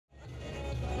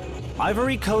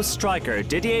Ivory Coast striker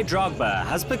Didier Drogba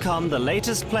has become the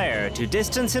latest player to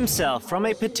distance himself from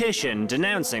a petition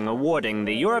denouncing awarding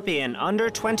the European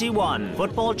Under-21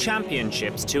 Football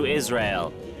Championships to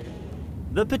Israel.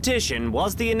 The petition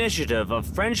was the initiative of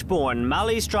French-born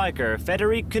Mali striker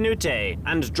Frederic Kanoute,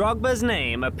 and Drogba's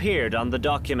name appeared on the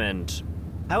document.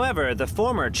 However, the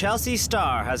former Chelsea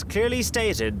star has clearly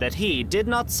stated that he did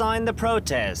not sign the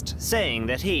protest, saying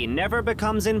that he never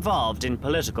becomes involved in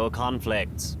political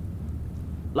conflicts.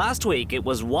 Last week, it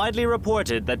was widely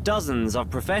reported that dozens of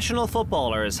professional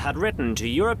footballers had written to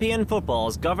European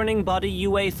football's governing body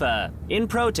UEFA in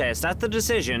protest at the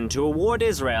decision to award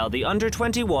Israel the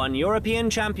Under-21 European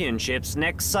Championships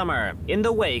next summer, in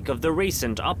the wake of the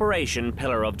recent Operation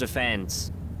Pillar of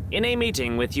Defense. In a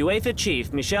meeting with UEFA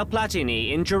chief Michel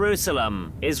Platini in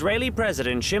Jerusalem, Israeli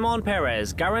President Shimon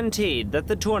Peres guaranteed that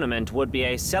the tournament would be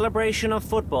a celebration of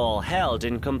football held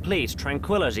in complete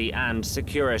tranquility and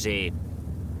security.